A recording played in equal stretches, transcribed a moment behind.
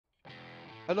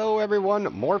Hello everyone,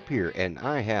 Morp here, and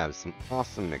I have some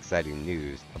awesome exciting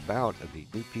news about the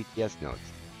new PTS notes.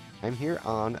 I'm here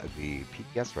on the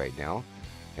PTS right now,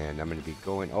 and I'm going to be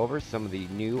going over some of the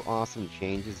new awesome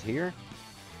changes here,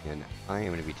 and I am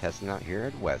going to be testing out here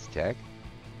at West Tech.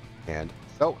 And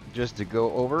so, just to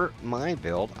go over my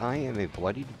build, I am a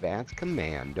Bloodied Advanced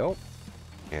Commando,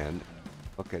 and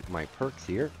look at my perks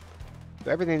here.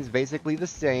 So everything's basically the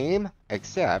same,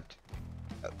 except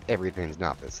everything's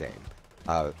not the same.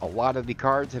 A lot of the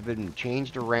cards have been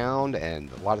changed around, and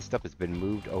a lot of stuff has been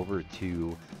moved over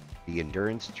to the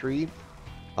endurance tree.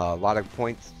 A lot of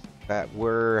points that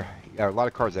were, a lot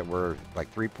of cards that were like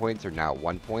 3 points are now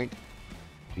 1 point.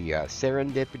 The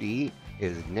serendipity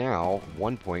is now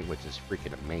 1 point, which is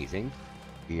freaking amazing.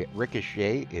 The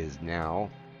ricochet is now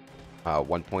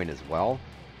 1 point as well,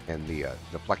 and the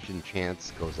deflection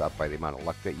chance goes up by the amount of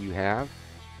luck that you have.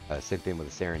 Same thing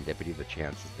with the serendipity, the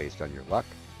chance is based on your luck.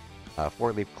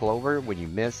 Four-leaf clover, when you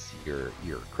miss, your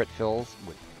crit fills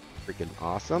with freaking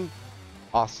awesome.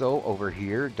 Also over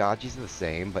here, dodge is the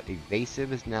same, but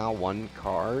evasive is now 1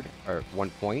 card or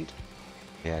 1 point,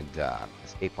 and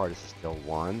escape artist is still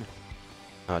 1.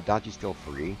 Dodge is still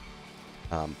free,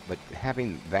 but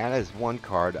having that as 1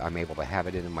 card, I'm able to have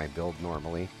it in my build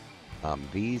normally.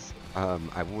 These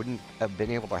I wouldn't have been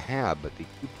able to have, but the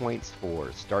 2 points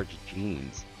for starch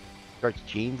jeans. Starch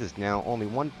jeans is now only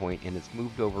 1 point, and it's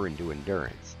moved over into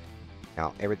endurance.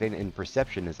 Now everything in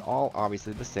perception is all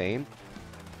obviously the same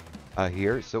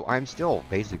here, so I'm still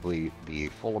basically the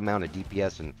full amount of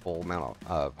DPS and full amount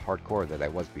of hardcore that I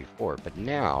was before, but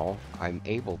now I'm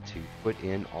able to put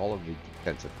in all of the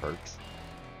defensive perks.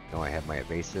 Now I have my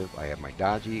evasive, I have my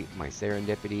dodgy, my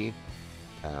serendipity,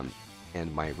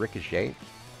 and my ricochet,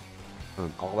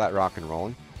 all that rock and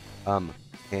rolling.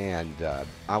 And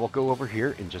I will go over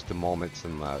here in just a moment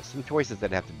some choices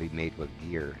that have to be made with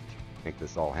gear to make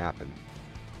this all happen.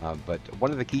 But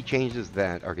one of the key changes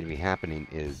that are going to be happening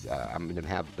is I'm going to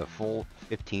have the full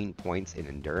 15 points in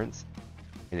endurance,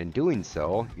 and in doing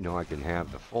so, you know, I can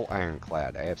have the full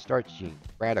ironclad. I have starch gene,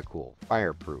 radical,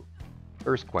 fireproof,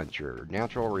 thirst quencher,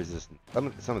 natural resistance.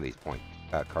 Some of these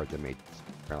cards I made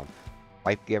around.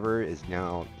 Life giver is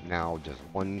now just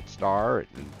 1 star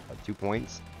and 2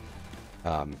 points.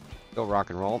 Still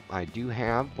rock and roll. I do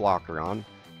have blocker on,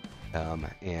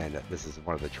 and this is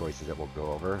one of the choices that we'll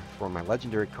go over. For my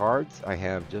legendary cards, I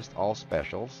have just all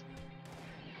specials,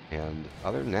 and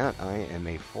other than that, I am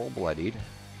a full bloodied.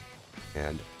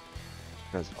 And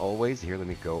as always, here, let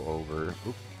me go over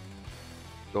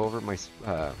my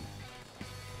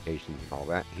mutations and all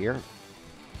that here.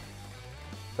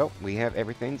 So we have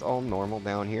everything's all normal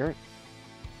down here.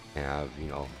 Have, you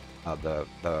know,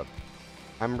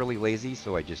 I'm really lazy,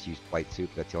 so I just use flight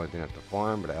soup. That's the only thing at the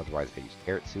farm, but otherwise I use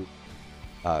carrot soup,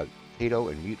 potato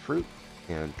and mute fruit,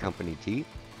 and company tea.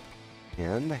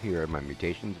 And here are my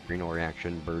mutations: renal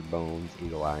reaction, bird bones,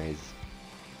 eagle eyes,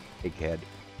 big head,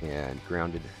 and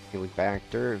grounded healing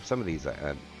factor. Some of these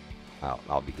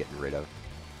I'll be getting rid of.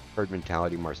 Herd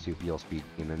mentality, marsupial, speed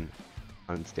demon,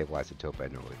 unstable isotope,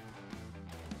 annually.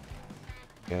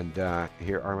 And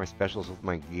here are my specials with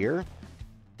my gear.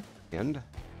 And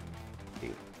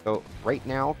so right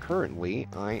now, currently,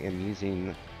 I am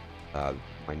using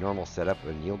my normal setup of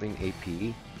a yielding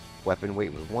AP, weapon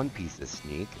weight with 1 piece of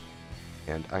sneak,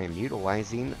 and I am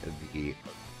utilizing the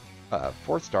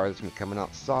 4th star that's been coming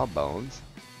out, Sawbones,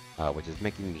 which is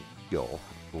making me heal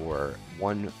for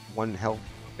one health,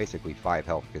 basically 5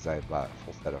 health, because I have a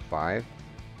full set of 5.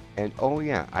 And oh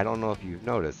yeah, I don't know if you've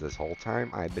noticed, this whole time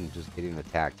I've been just getting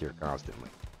attacked here constantly.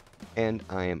 And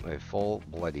I am a full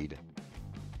bloodied.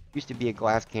 Used to be a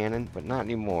glass cannon, but not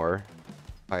anymore.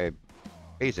 I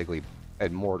basically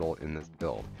immortal in this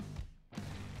build.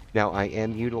 Now I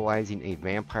am utilizing a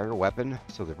vampire weapon,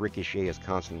 so the ricochet is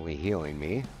constantly healing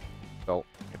me. So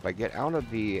if I get out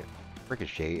of the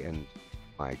ricochet and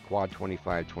my quad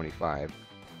 25-25,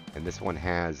 and this one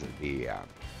has the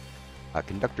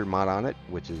conductor mod on it,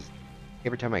 which is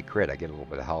every time I crit I get a little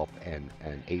bit of health and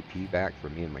an AP back for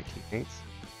me and my teammates.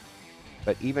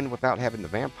 But even without having the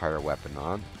vampire weapon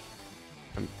on,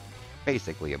 I'm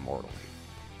basically immortal.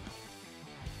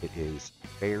 It is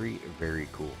very, very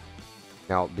cool.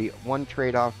 Now, the one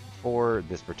trade-off for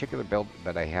this particular build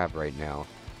that I have right now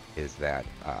is that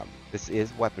this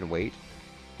is weapon weight,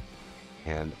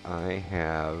 and I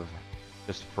have,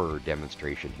 just for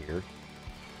demonstration here,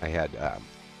 I had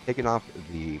taken off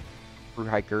the fruit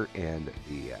hiker and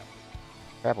the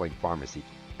traveling pharmacy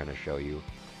to kind of show you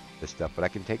this stuff, but I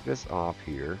can take this off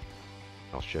here.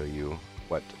 I'll show you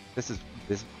what this is.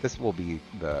 This will be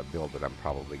the build that I'm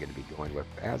probably going to be going with.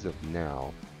 As of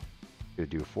now, I'm going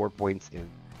to do 4 points in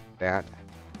that,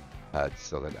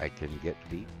 so that I can get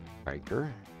the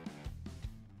hiker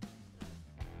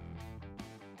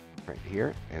right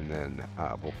here, and then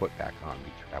we'll put back on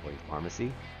the traveling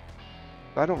pharmacy.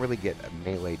 So I don't really get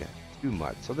meleeed too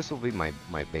much. So this will be my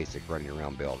basic running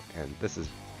around build, and this is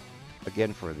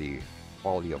again for the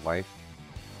quality of life.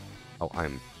 Oh,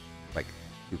 I'm like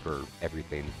super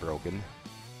everything broken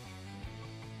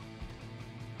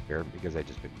here because I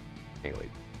just been meleeed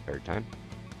the entire time.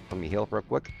 Let me heal real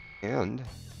quick and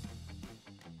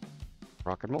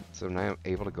rock and roll. So now I'm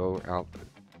able to go out with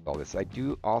all this. I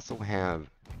do also have,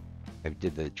 I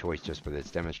did the choice just for this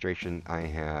demonstration. I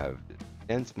have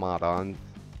dense mod on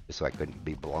just so I couldn't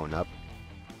be blown up.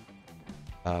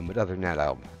 But other than that,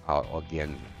 I'll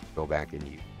again go back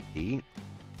and use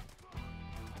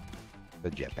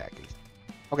the jetpack.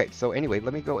 Okay, so anyway,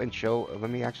 let me go and show. Let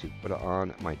me actually put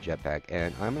on my jetpack,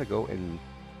 and I'm gonna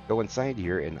go inside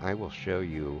here, and I will show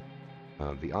you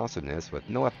the awesomeness with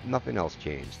nothing else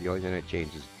changed. The only thing that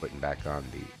changed is putting back on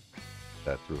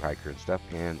the through hiker and stuff.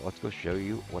 And let's go show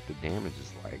you what the damage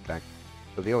is like.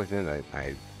 So the only thing that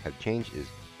I have changed is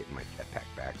getting my jetpack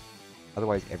back.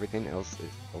 Otherwise, everything else is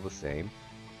still the same.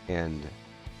 And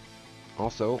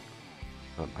also,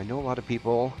 I know a lot of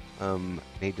people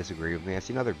may disagree with me. I've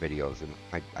seen other videos,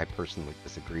 and I personally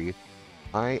disagree.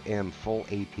 I am full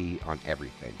AP on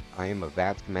everything. I am a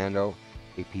VATS commando.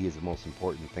 AP is the most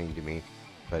important thing to me.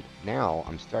 But now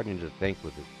I'm starting to think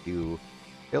with this new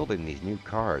building these new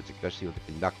cards, especially with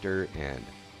the conductor, and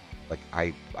like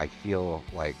I feel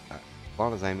like as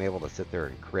long as I'm able to sit there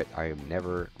and crit, I am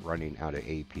never running out of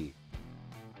AP.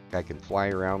 I can fly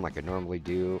around like I normally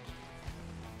do.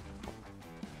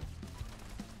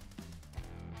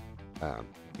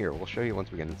 Here, we'll show you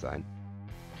once we get inside.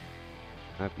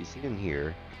 Now, if you see in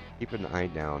here, keep an eye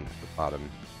down at the bottom,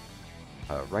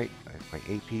 right at my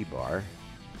AP bar.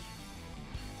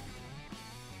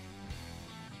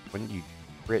 When you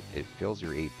crit, it fills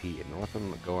your AP, and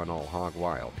nothing going all hog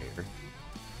wild here.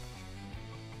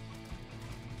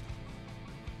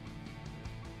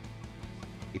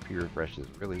 AP refresh is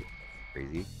really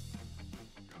crazy.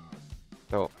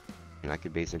 So, and I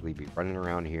could basically be running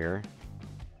around here.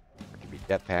 I could be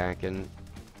jetpacking.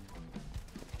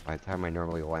 By the time I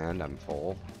normally land, I'm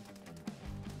full.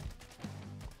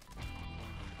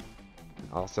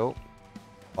 And also,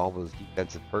 all those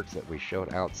defensive perks that we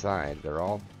showed outside, they're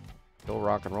all still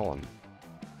rock and rolling.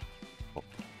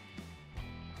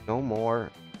 No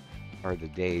more are the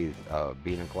days of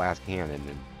being a glass cannon,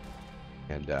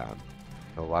 and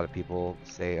a lot of people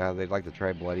say they'd like to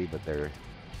try Bloody, but they'd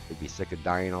be sick of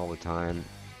dying all the time.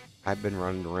 I've been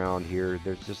running around here.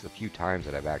 There's just a few times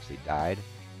that I've actually died.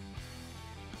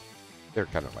 They're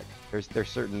kind of like, there's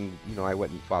certain, I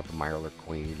went and fought the Mirror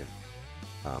Queen,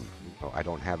 and I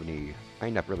don't have any, I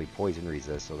end up really poison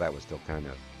resist, so that was still kind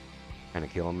of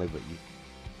killing me. But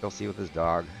you'll see with this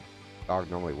dog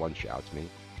normally one-shots me,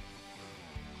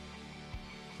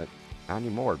 but not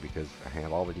anymore because I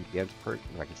have all the defense perks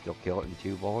and I can still kill it in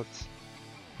 2 bullets.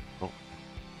 Oh,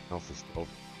 else is still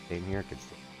in here. I can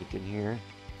still sneak in here.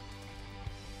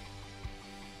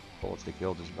 Bullets to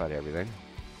kill just about everything.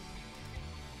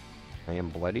 I am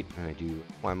bloodied, and I do.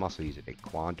 Well, I'm also using a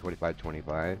quad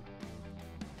 25-25.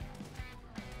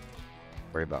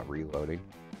 Worry about reloading.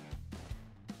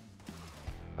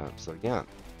 So yeah,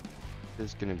 this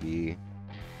is gonna be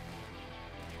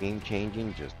game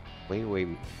changing. Just way.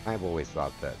 I've always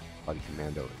thought that Bloody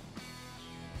Commando is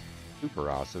super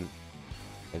awesome.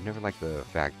 I've never liked the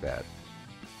fact that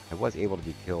I was able to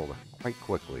be killed quite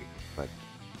quickly, but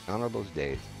gone are those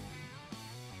days.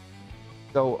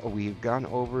 So we've gone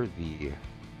over the,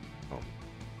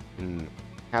 and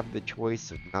have the choice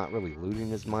of not really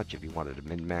looting as much if you wanted to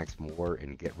min-max more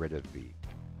and get rid of the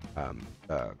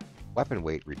weapon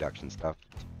weight reduction stuff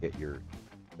to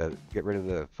get rid of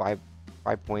the 5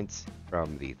 points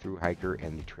from the through hiker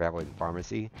and the traveling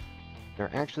pharmacy. There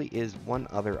actually is one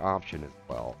other option as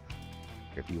well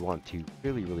if you want to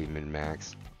really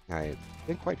min-max. I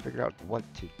didn't quite figure out what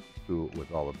to do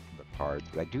with all of the cards,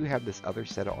 but I do have this other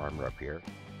set of armor up here.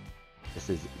 This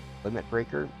is Limit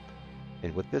Breaker,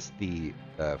 and with this, the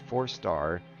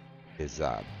 4-star is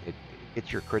it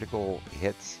gets your critical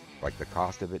hits, like the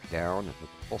cost of it, down with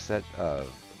a full set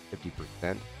of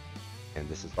 50%. And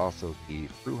this is also the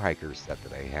through hiker set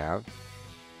that I have.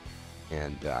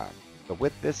 And so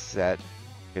with this set,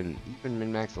 you can even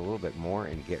min-max a little bit more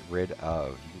and get rid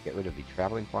of the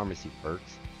traveling pharmacy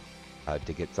perks.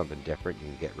 To get something different, you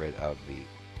can get rid of the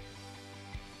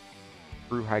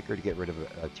through hiker to get rid of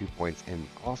 2 points, and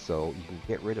also you can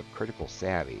get rid of critical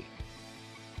savvy,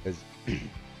 because the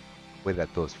way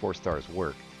that those 4 stars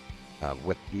work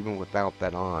With even without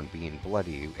that on being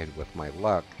bloody and with my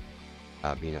luck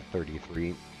being at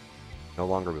 33, no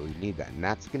longer will we need that. And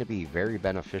that's going to be very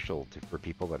beneficial for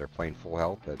people that are playing full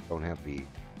health that don't have the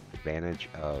advantage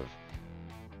of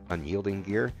unyielding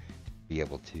gear, be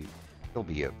able to still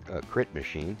be a crit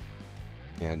machine.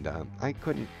 And I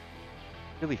couldn't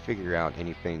really figure out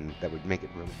anything that would make it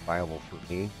really viable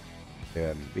for me,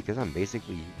 because I'm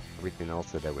basically everything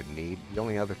else that I would need. The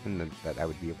only other thing that I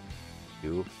would be able to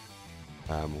do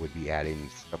would be adding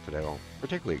stuff that I don't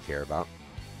particularly care about.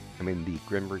 I mean, the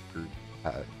Grim Reaper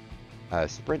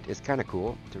sprint is kind of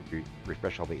cool to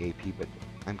refresh all the AP, but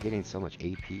I'm getting so much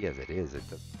AP as it is, it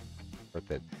doesn't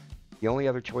worth it. The only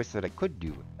other choice that I could do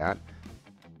with that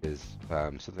is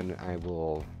something I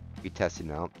will be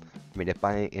testing out. I mean, if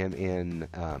I am in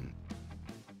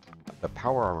the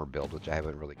power armor build, which I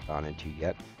haven't really gone into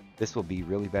yet, this will be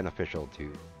really beneficial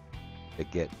to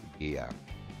get the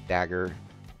dagger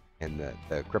and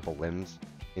the cripple limbs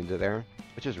into there,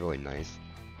 which is really nice.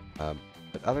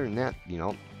 But other than that, you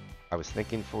know, I was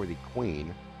thinking for the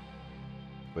queen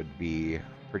would be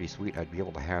pretty sweet. I'd be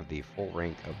able to have the full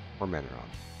rank of tormentor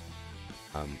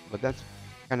on. But that's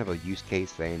kind of a use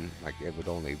case thing. Like, it would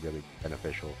only really be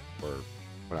beneficial for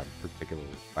when I'm particularly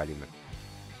fighting them.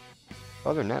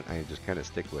 Other than that, I just kind of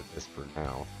stick with this for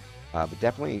now. But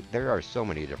definitely, there are so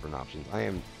many different options. I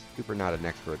am super not an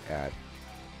expert at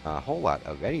a whole lot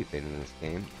of anything in this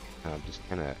game. Just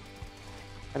kind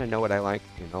of know what I like,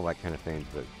 you know, that kind of thing.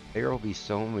 But there will be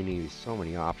so many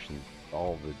options,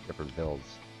 all the different builds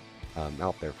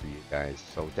out there for you guys.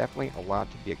 So definitely a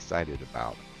lot to be excited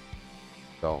about.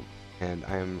 So, and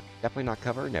I'm definitely not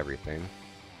covering everything.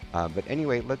 But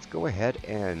anyway, let's go ahead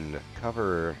and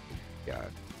cover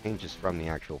changes from the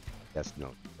actual test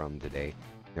note from today.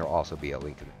 There will also be a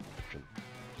link in the description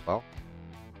as well.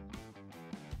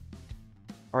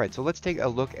 Alright, so let's take a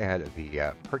look at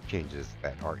the perk changes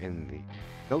that are in the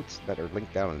notes that are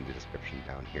linked down in the description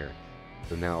down here.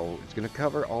 So now it's going to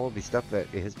cover all of the stuff that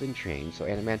has been changed. So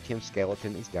Adamantium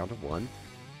Skeleton is down to 1.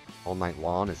 All Night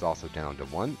Lawn is also down to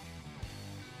 1.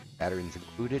 Batterings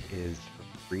Included is from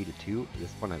 3 to 2.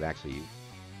 This one I've actually used.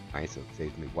 Nice, so it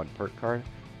saves me 1 perk card.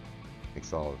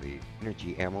 Makes all of the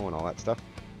energy ammo and all that stuff.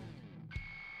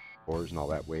 Cores and all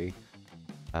that way.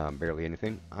 Barely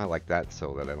anything. I like that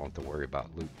so that I don't have to worry about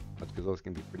loot much, because those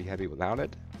can be pretty heavy without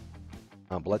it.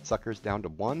 Bloodsuckers down to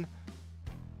 1.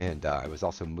 And I was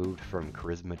also moved from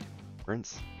Charisma to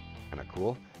Endurance. Kind of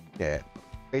cool. Yeah,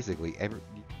 basically,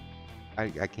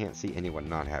 I can't see anyone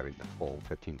not having the full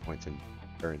 15 points in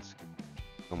Endurance.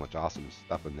 So much awesome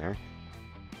stuff in there.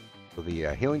 So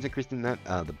the healing's increased in that.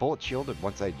 The bullet shield,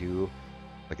 once I do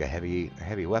like a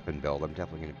heavy weapon build, I'm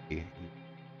definitely going to be using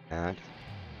that.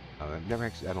 I've never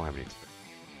actually, I don't have any experience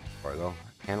before though.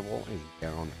 Cannibal is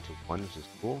down to 1, which is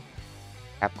cool.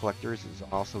 App Collectors is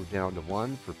also down to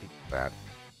 1 for people that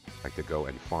like to go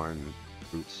and farm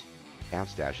fruits, camp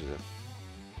stashes.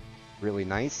 Really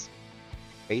nice.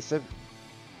 Basic,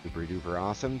 super duper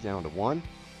awesome, down to 1.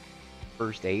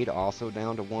 First Aid also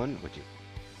down to 1, which is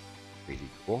crazy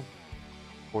cool.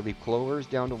 4-leaf clovers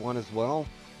down to 1 as well.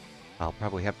 I'll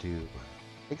probably have to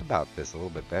think about this a little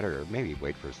bit better, or maybe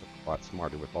wait for something a lot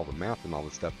smarter with all the math and all the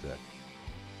stuff to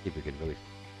see if we can really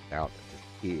figure it out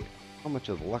to see how much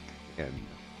of the luck, and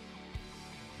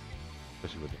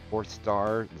especially with the 4th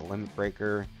star, the limit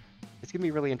breaker. It's gonna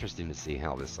be really interesting to see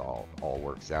how this all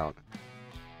works out.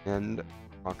 And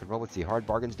rock and roll. Let's see, hard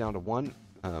bargains down to 1.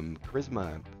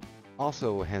 Charisma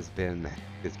also is going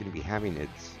to be having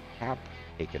its cap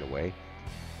taken away.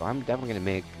 So I'm definitely going to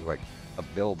make like a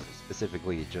build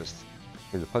specifically just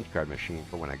in the punch card machine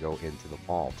for when I go into the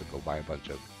mall to go buy a bunch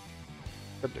of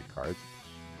cryptic cards.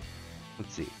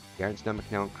 Let's see, the Iron Stomach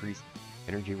now increased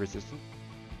energy resistance.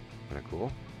 Kind of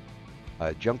cool.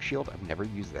 Junk Shield, I've never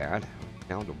used that.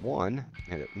 Down to 1,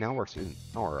 and it now works in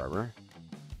power armor.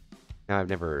 Now I've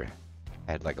never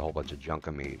had like a whole bunch of junk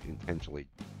on me intentionally.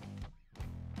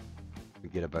 We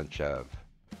get a bunch of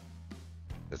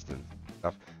distance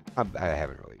stuff. I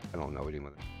haven't really, I don't know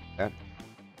anyone that.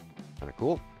 Kind of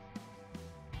cool.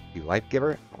 The Life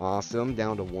Giver, awesome,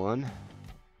 down to 1.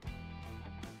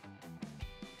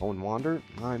 Bone Wander,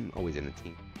 I'm always in the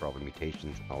team for all the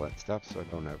mutations and all that stuff, so I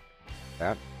don't know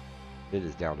that. It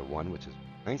is down to 1, which is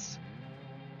nice.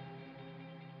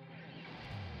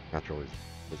 Natural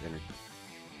is energy.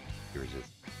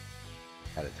 Resist.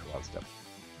 Added to a lot of stuff.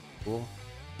 Cool.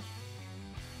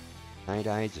 Night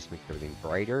Eyes just makes everything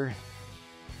brighter.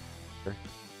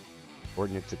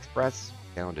 Coordinates Express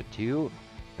down to 2.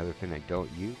 Another thing I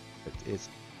don't use, but it's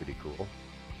pretty cool.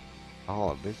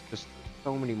 Oh, there's just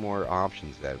so many more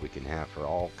options that we can have for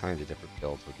all kinds of different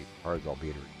builds with these cards all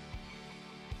being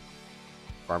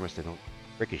Pharmacist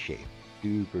Ricochet.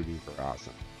 Super duper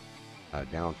awesome.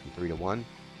 Down from 3 to 1.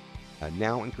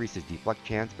 Now increases deflect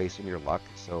chance based on your luck.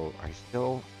 So I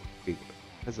still,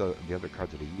 because of the other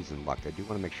cards that I use in luck, I do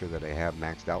want to make sure that I have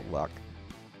maxed out luck.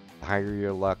 The higher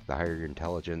your luck, the higher your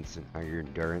intelligence and higher your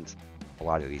endurance. A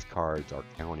lot of these cards are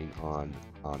counting on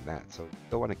that. So I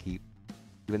still want to keep,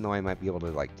 even though I might be able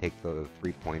to like take the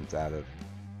 3 points out of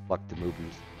luck to move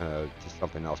to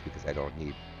something else because I don't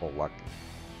need full luck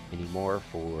anymore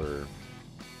for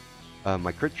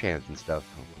my crit chance and stuff,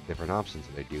 different options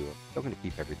that I do. I'm still going to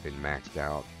keep everything maxed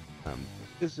out.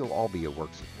 This will all be a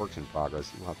works in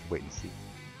progress. We'll have to wait and see.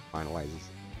 Finalizes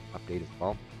update as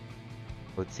well.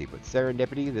 Let's see, but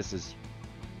Serendipity, this is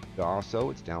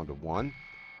also, it's down to 1.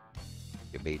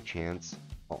 Evade chance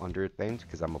all under things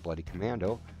because I'm a Bloody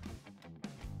Commando.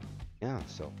 Yeah,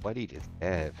 so Bloodied is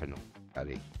definitely got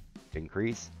a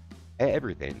increase.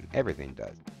 Everything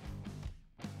does.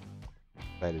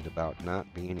 Excited about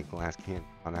not being a glass can,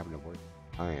 not having to work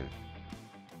iron.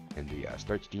 And the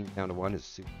starch genes down to 1 is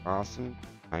super awesome.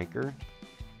 Anchor,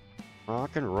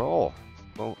 rock and roll.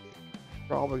 Well,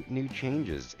 for all the new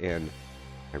changes, and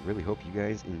I really hope you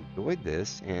guys enjoyed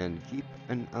this and keep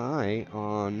an eye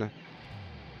on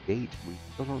date. We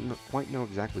still don't quite know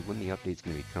exactly when the update's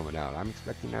going to be coming out. I'm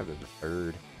expecting either the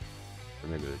 3rd or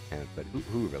maybe the 10th, but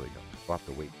who really knows? We'll have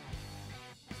to wait.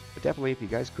 But definitely, if you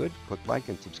guys could, click like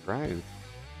and subscribe.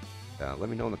 Let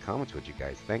me know in the comments what you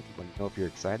guys think. Let me know if you're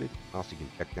excited. Also, you can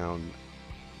check down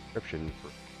the description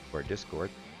for our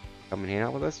Discord. Come and hang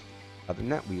out with us. Other than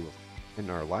that, we will in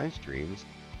our live streams.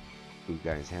 You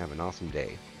guys have an awesome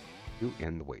day. You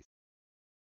and the waste.